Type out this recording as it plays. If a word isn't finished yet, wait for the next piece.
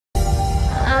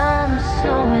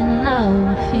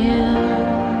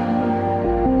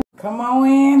Come on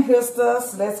in,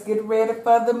 sisters. Let's get ready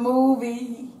for the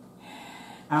movie.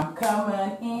 I'm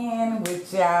coming in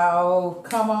with y'all.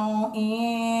 Come on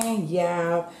in,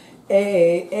 y'all.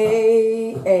 Hey,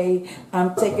 hey, hey.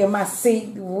 I'm taking my seat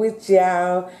with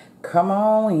y'all. Come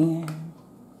on in.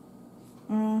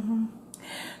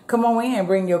 Come on in.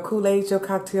 Bring your Kool-Aid, your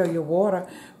cocktail, your water.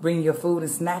 Bring your food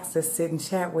and snacks to sit and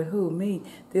chat with who? Me,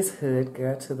 this hood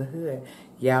girl to the hood.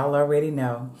 Y'all already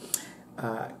know.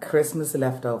 Christmas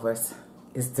Leftovers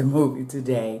is the movie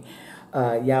today.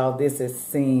 Y'all, this is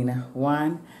scene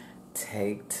 1,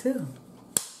 take 2.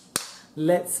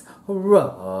 Let's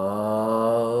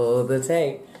roll the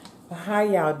tape. How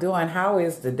y'all doing? How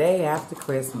is the day after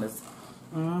Christmas?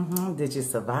 Did you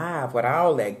survive with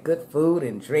all that good food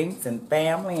and drinks and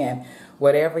family and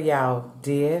whatever y'all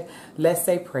did? Let's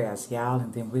say prayers, y'all,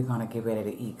 and then we're going to get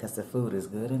ready to eat because the food is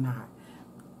good and hot.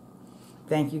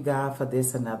 Thank you, God, for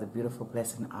this another beautiful,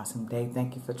 blessed, and awesome day.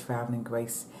 Thank you for traveling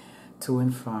grace to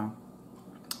and from.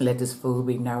 Let this food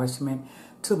be nourishment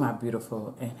to my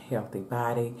beautiful and healthy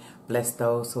body. Bless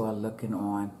those who are looking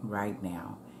on right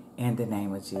now. In the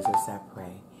name of Jesus, I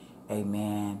pray.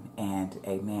 Amen and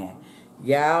amen.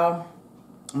 Y'all,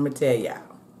 I'm going to tell y'all.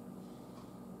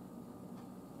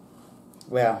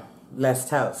 Well, let's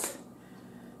toast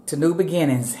to new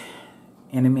beginnings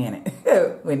in a minute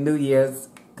when New Year's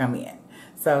come in.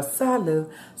 So, salud,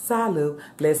 salud.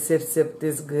 Let's sip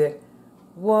this good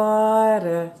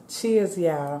water. Cheers,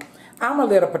 y'all. I'm a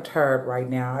little perturbed right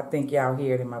now. I think y'all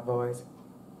hear it in my voice.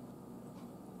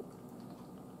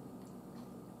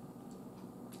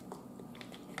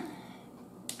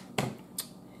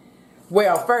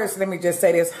 Well, first, let me just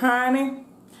say this, honey.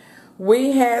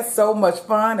 We had so much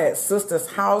fun at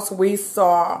Sister's house. We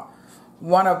saw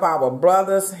one of our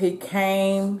brothers. He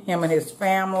came, him and his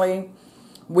family.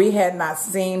 We had not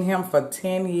seen him for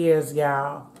 10 years,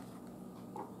 y'all.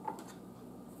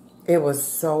 It was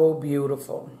so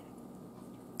beautiful.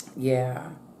 Yeah.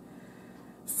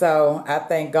 So I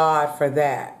thank God for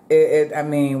that. I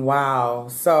mean, wow.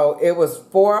 So it was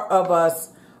 4 of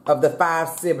us of the 5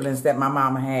 siblings that my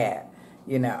mama had,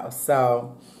 you know.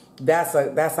 So that's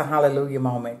a hallelujah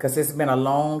moment because it's been a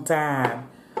long time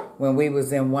when we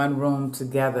was in one room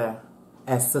together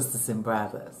as sisters and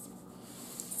brothers.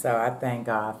 So I thank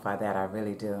God for that. I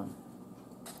really do.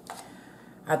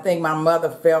 I think my mother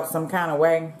felt some kind of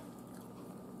way.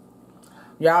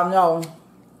 Y'all know.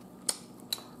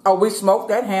 Oh, we smoked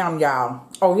that ham, y'all.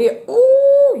 Oh, here.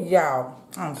 Ooh, y'all.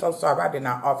 I'm so sorry. I did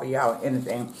not offer y'all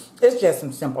anything. It's just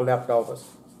some simple leftovers.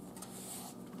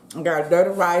 I got dirty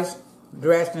rice,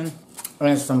 dressing,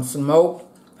 and some smoked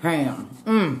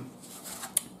ham.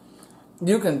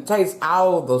 You can taste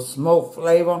all the smoke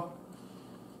flavor.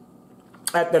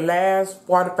 At the last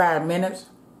 45 minutes,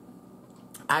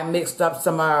 I mixed up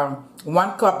some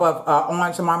 1 cup of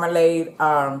orange marmalade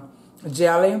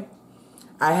jelly.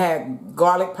 I had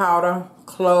garlic powder,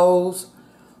 cloves,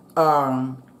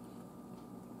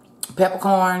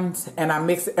 peppercorns, and I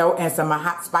mixed it, and some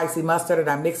hot spicy mustard, and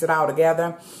I mixed it all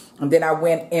together. And then I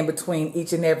went in between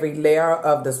each and every layer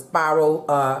of the spiral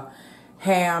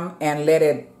ham and let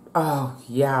it. Oh,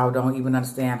 y'all don't even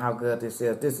understand how good this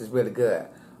is. This is really good.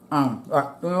 You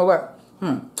know what?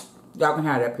 Y'all can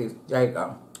have that piece. There you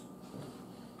go.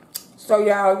 So,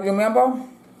 y'all, remember?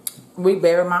 We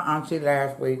buried my auntie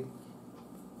last week.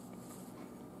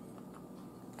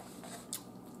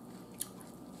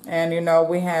 And, you know,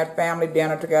 we had family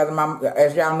dinner together.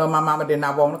 As y'all know, my mama did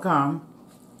not want to come.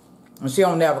 And she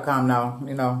don't never come, no,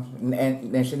 you know,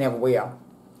 and she never will.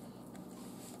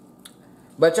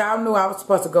 But y'all knew I was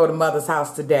supposed to go to Mother's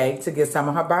house today to get some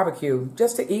of her barbecue,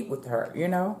 just to eat with her, you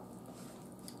know.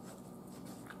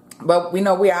 But, you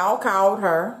know, we all called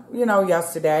her, you know,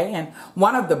 yesterday. And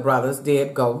one of the brothers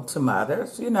did go to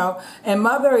Mother's, you know. And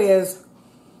Mother is,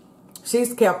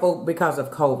 she's careful because of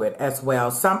COVID as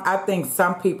well. I think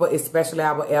some people, especially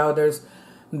our elders,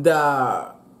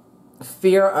 the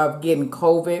fear of getting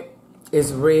COVID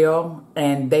is real.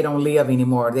 And they don't live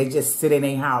anymore. They just sit in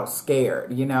their house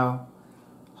scared, you know.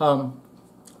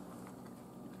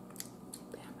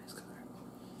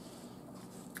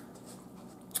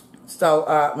 So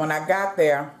when I got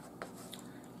there,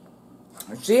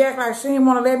 she acted like she didn't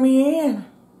want to let me in.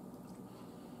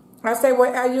 I said,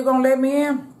 well, are you going to let me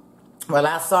in? Well,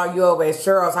 I saw you over at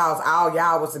Cheryl's house. All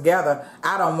y'all was together.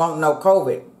 I don't want no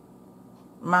COVID.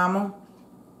 Mama,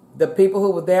 the people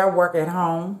who were there work at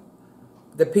home.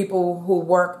 The people who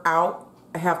work out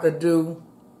have to do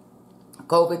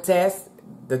COVID tests,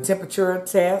 the temperature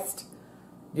test.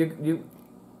 We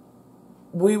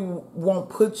won't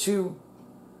put you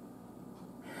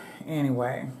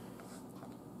anyway.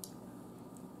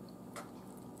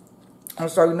 And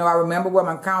so, you know, I remember what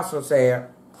my counselor said.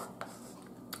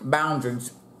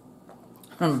 Boundaries.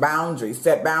 Boundaries.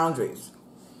 Set boundaries.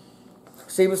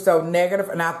 She was so negative,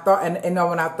 and I thought, and you know,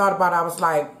 when I thought about it, I was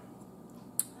like,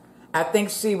 I think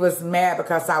she was mad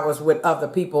because I was with other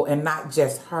people and not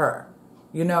just her.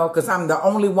 You know, because I'm the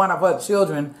only one of her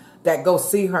children that go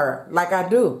see her like I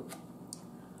do.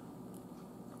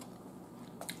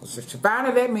 So she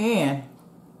finally let me in.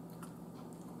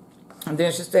 And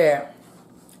then she said,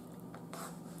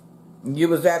 you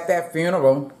was at that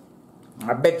funeral.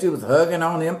 I bet you was hugging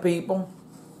on them people.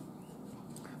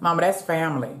 Mama, that's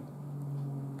family.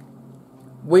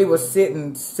 We were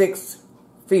sitting 6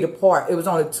 feet apart. It was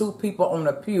only 2 people on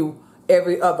the pew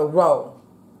every other row.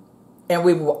 And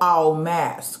we were all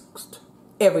masked.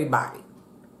 Everybody.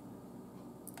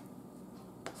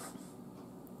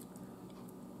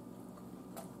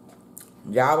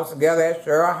 Y'all was together at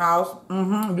Cheryl's house.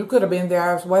 You could have been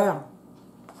there as well.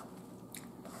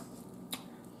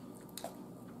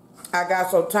 I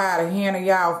got so tired of hearing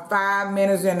y'all 5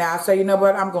 minutes in there. I said, you know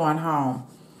what? I'm going home.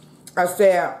 I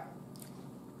said,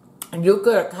 you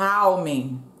could have called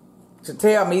me to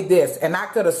tell me this, and I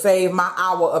could have saved my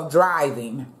hour of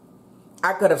driving.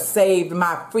 I could have saved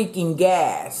my freaking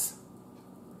gas.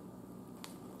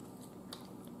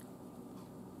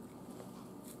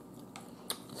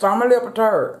 So I'm a little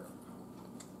perturbed.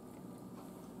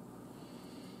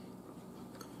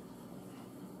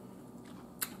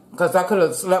 Because I could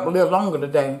have slept a little longer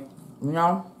today, you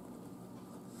know.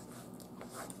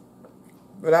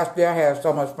 But I still had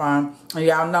so much fun. And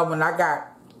y'all know when I got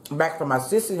back from my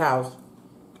sissy house,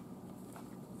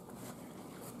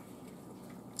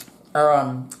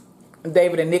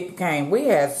 David and Nick came. We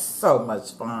had so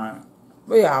much fun.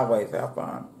 We always have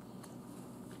fun.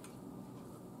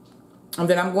 And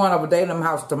then I'm going over to David's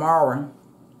house tomorrow.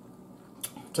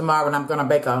 Tomorrow, and I'm going to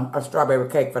bake a strawberry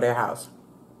cake for their house.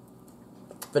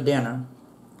 For dinner.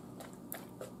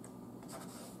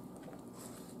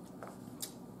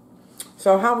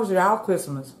 So how was y'all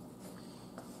Christmas?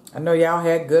 I know y'all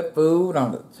had good food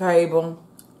on the table.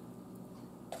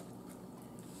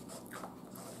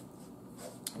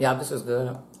 Y'all, this is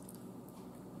good.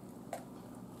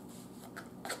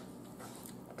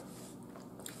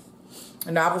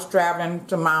 And I was traveling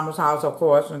to Mama's house, of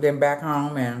course, and then back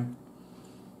home, and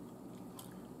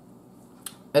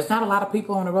there's not a lot of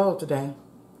people on the road today.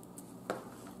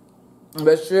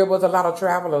 But sure was a lot of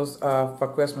travelers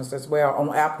for Christmas as well,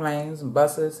 on airplanes and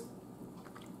buses.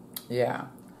 Yeah.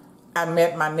 I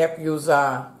met my nephew's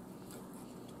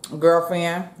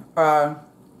girlfriend.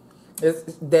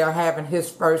 They're having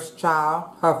his first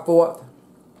child, her 4th,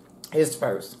 his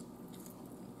first.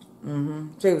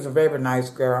 She was a very nice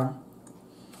girl.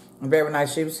 Very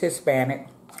nice. She was Hispanic.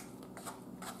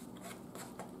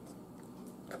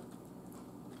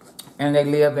 And they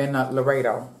live in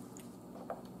Laredo.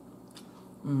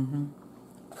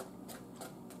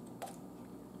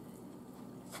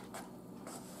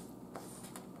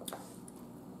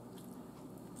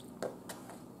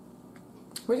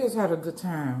 We just had a good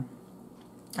time.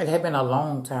 It had been a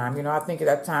long time. You know, I think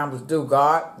that time was due.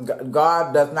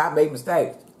 God does not make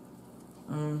mistakes.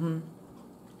 Even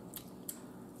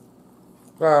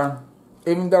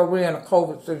though we're in a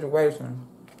COVID situation,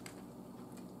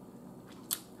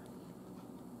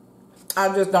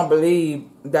 I just don't believe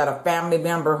that a family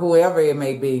member, whoever it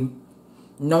may be,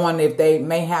 knowing if they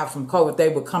may have some COVID, they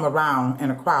would come around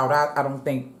in a crowd. I don't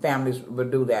think families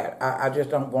would do that. I just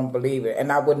don't want to believe it.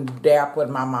 And I wouldn't dare put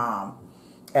my mom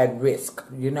at risk,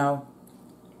 you know.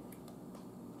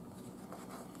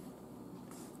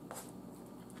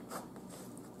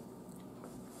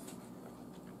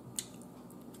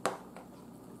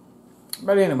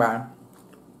 But anyway,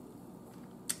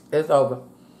 it's over.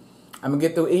 I'm going to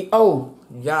get through eat. Oh,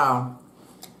 y'all.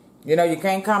 You know, you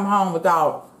can't come home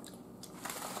without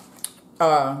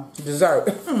dessert.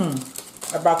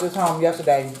 I brought this home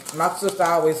yesterday. My sister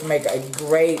always make a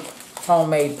great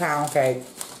homemade pound cake.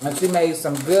 And she made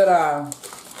some good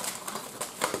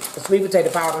sweet potato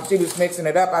powder. She was mixing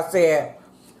it up. I said,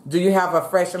 do you have a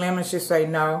fresh lemon? She said,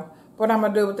 no. What I'm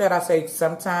going to do with that? I say,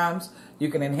 sometimes you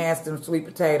can enhance them sweet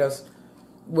potatoes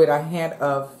with a hint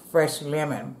of fresh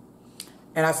lemon.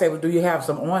 And I say, well, do you have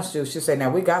some orange juice? She said, now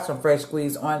we got some fresh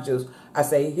squeezed orange juice. I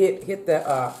say, hit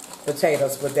the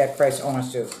potatoes with that fresh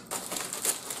orange juice.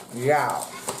 Yeah.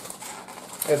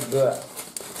 It's good.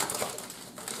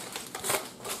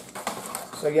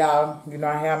 So y'all, you know,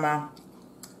 I have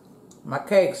my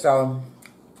cake, so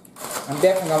I'm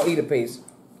definitely gonna eat a piece.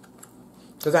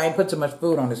 Because I ain't put too much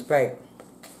food on this plate.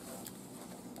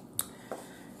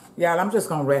 Y'all, I'm just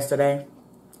gonna rest today.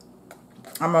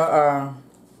 I'm gonna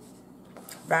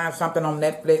find something on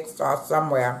Netflix or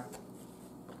somewhere.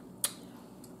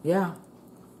 Yeah.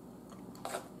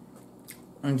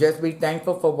 And just be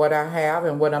thankful for what I have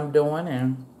and what I'm doing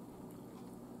and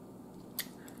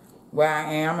where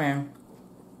I am, and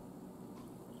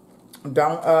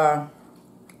don't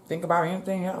think about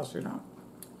anything else, you know.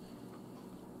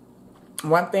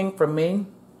 One thing for me,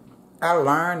 I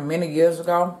learned many years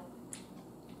ago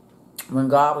when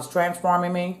God was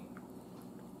transforming me,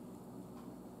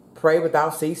 pray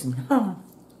without ceasing.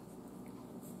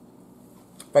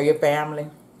 For your family,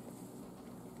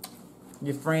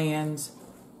 your friends,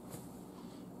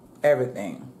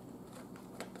 everything.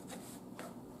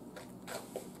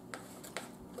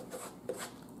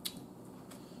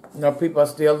 You know, people are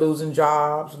still losing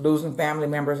jobs, losing family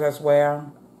members as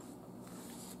well.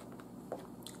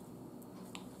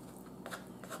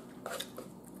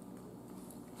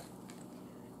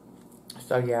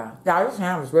 So yeah, this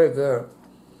ham is really good.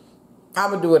 I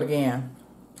would do it again.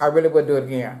 I really would do it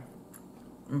again.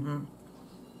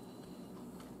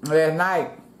 Last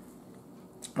night,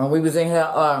 when we was in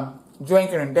here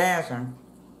drinking and dancing,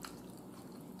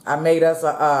 I made us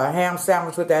a ham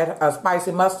sandwich with that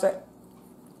spicy mustard.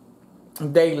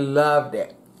 They loved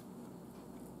it.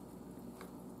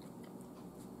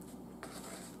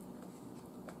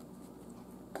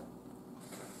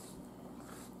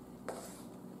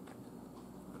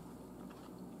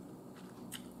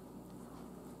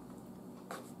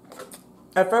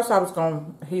 At first I was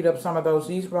going to heat up some of those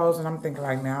yeast rolls, and I'm thinking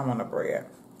like, now I want a bread.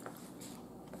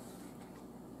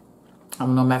 I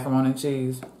want no macaroni and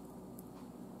cheese.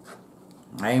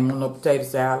 I ain't want no potato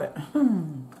salad.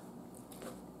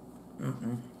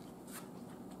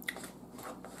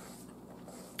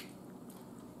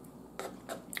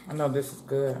 I know this is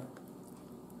good.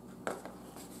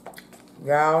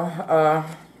 Y'all,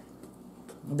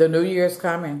 the New Year's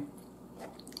coming.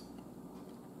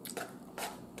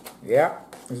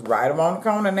 Yep, it's right around the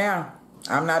corner now.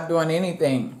 I'm not doing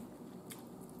anything.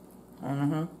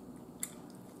 Yeah,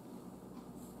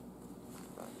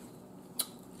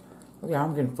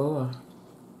 I'm getting full.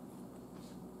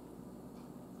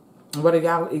 What are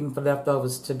y'all eating for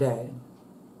leftovers today?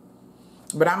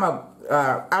 But I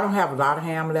don't have a lot of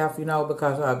ham left, you know,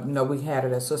 because you know, we had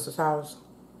it at Sister's house.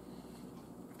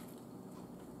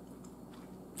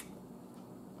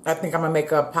 I think I'm gonna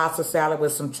make a pasta salad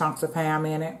with some chunks of ham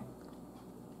in it.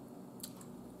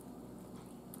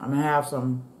 I'm gonna have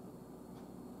some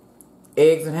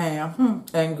eggs and ham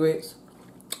and grits.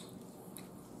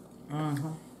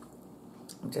 I'm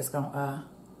just gonna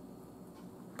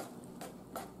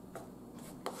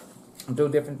do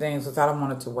different things because I don't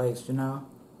want it to waste, you know.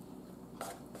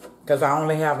 Because I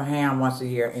only have a ham once a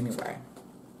year anyway.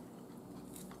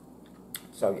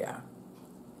 So yeah.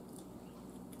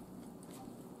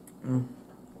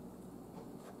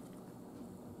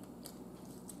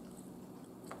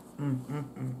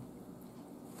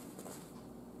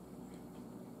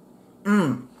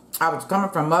 I was coming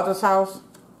from Mother's house,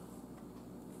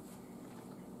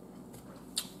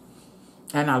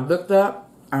 and I looked up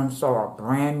and saw a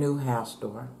brand new house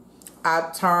door.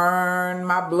 I turned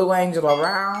my Blue Angel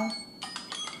around,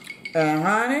 and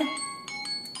honey,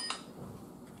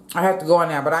 I had to go in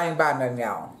there, but I ain't buy nothing,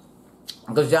 y'all,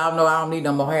 because y'all know I don't need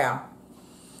no more hair.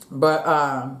 But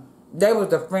they was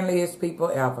the friendliest people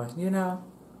ever, you know.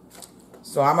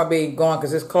 So I'm going to be going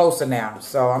because it's closer now.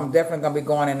 So I'm definitely going to be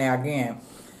going in there again.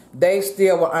 They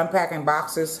still were unpacking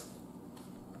boxes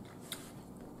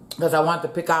because I wanted to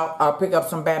pick up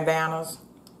some bandanas.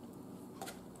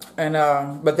 And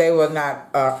but they were not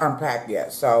unpacked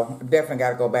yet. So definitely got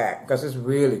to go back because it's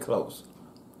really close.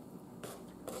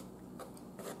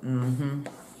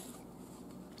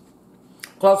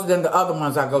 Closer than the other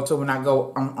ones I go to when I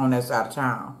go on that side of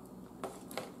town.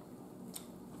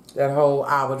 That whole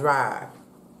hour drive.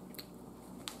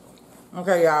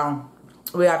 Okay, y'all.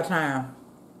 We out of time.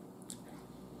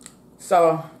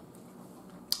 So,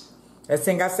 let's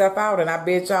sing ourselves out. And I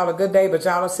bid y'all a good day. But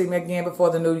y'all will see me again before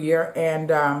the new year. And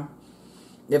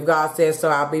if God says so,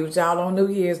 I'll be with y'all on New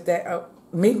Year's Day.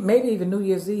 Maybe even New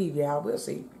Year's Eve, y'all. We'll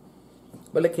see.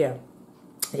 But look here.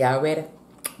 Y'all ready?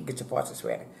 Get your voices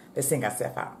ready. Let's sing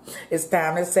ourselves out. It's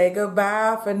time to say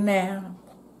goodbye for now.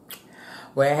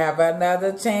 We'll have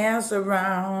another chance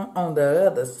around on the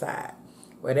other side.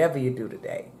 Whatever you do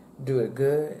today, do it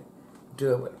good,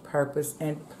 do it with purpose,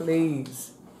 and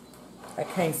please, I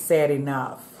can't say it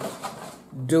enough,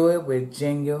 do it with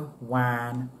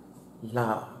genuine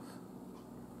love.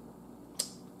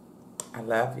 I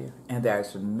love you, and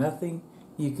there's nothing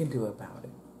you can do about it.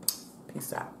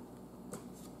 Peace out.